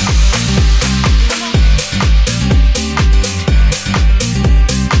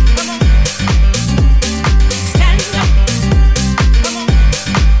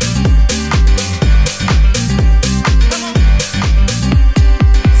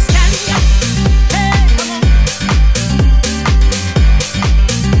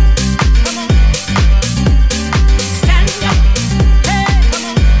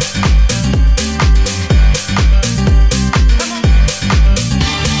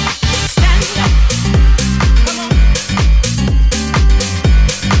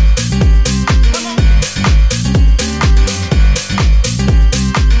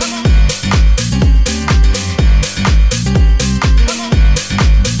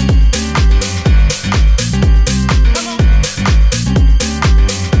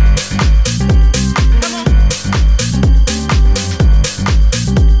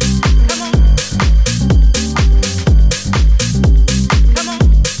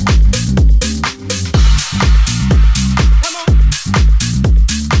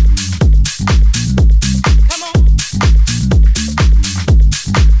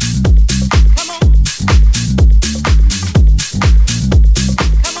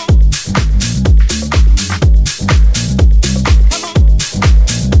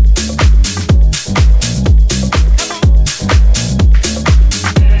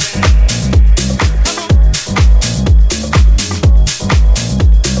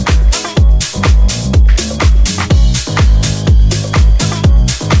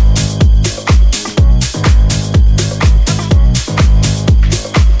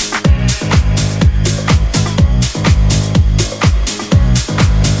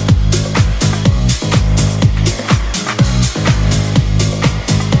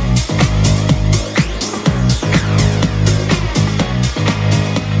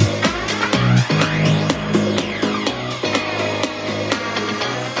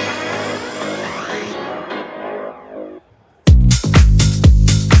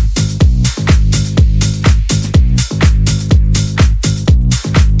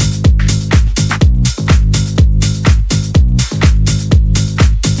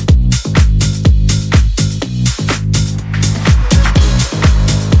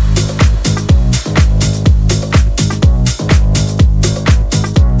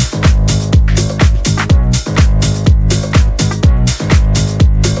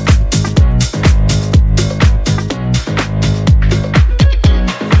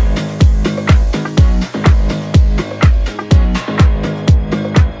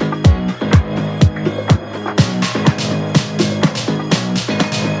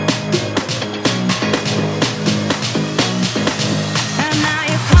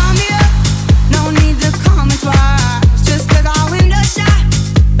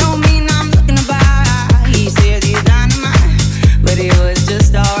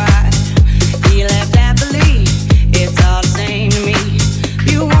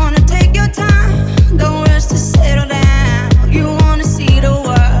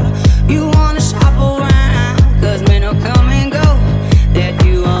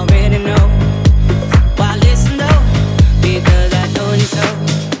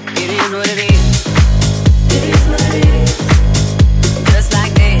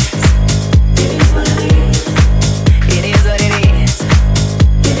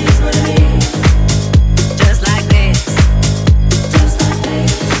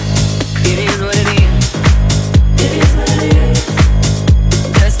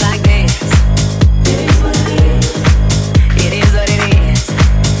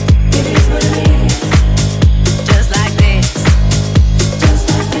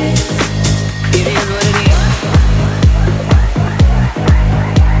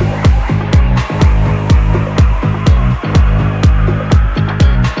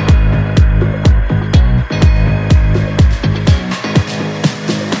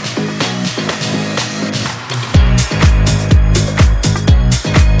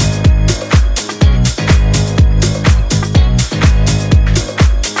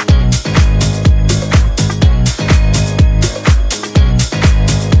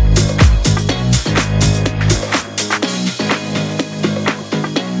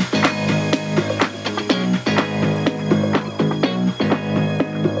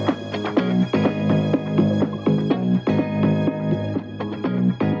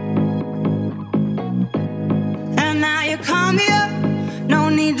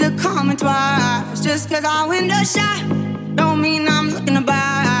 Cause our window shot don't mean I'm looking to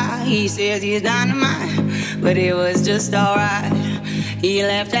buy. He says he's dynamite, but it was just alright. He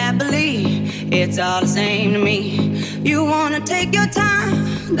left happily, it's all the same to me. You wanna take your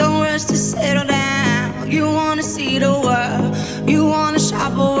time, don't rush to settle down. You wanna see the world, you wanna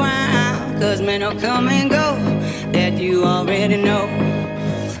shop around. Cause men will come and go, that you already know.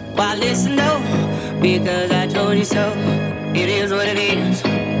 Why listen though, because I told you so. It is what it is,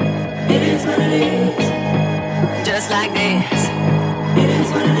 it is what it is. Just like this, it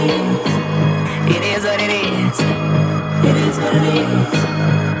is what it is. It is what it is, it is what it is.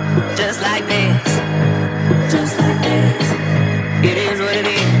 Just like this, just like this. It is what it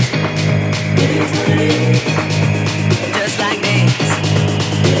is, it is what it is. Just like this,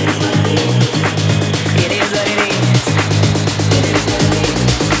 it is what it is. It is what it is, it is what it is.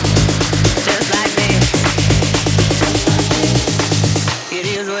 Just like this, just like this. It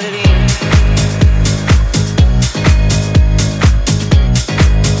is what it is.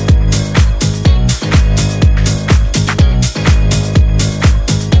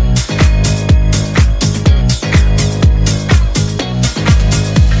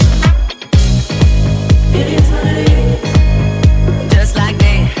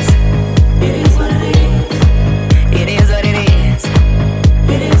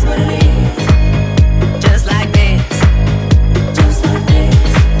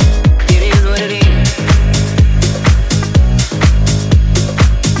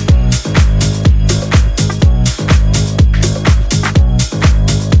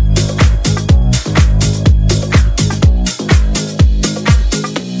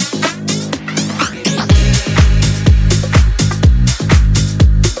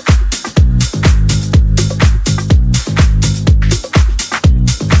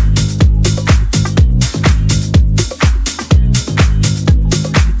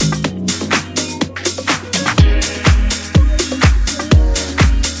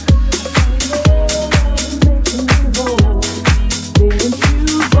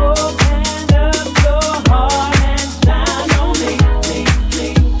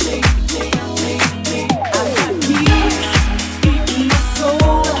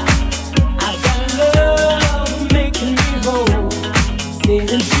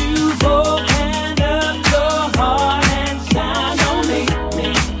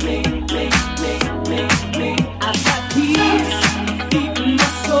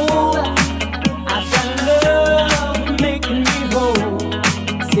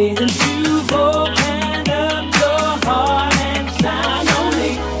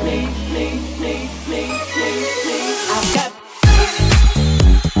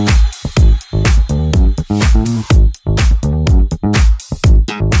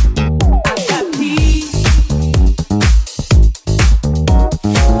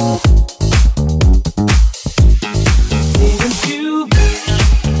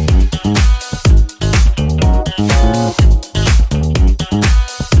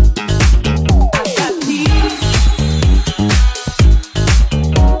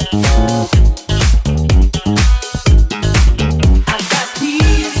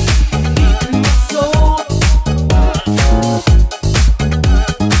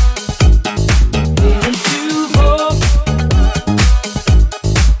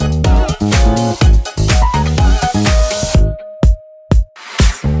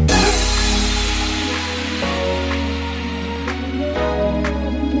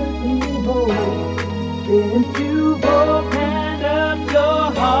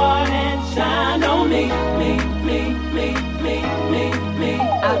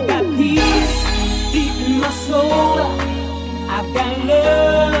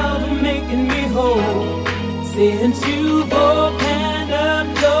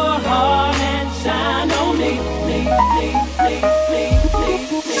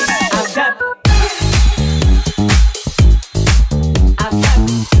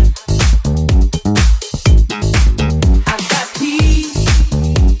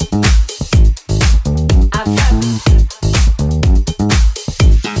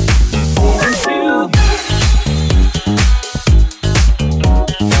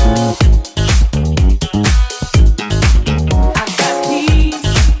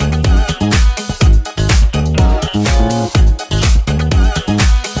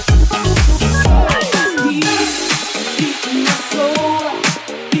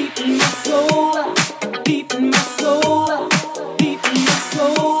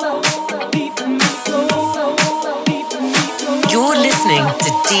 You're listening to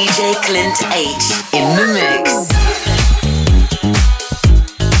DJ Clint H in the mix.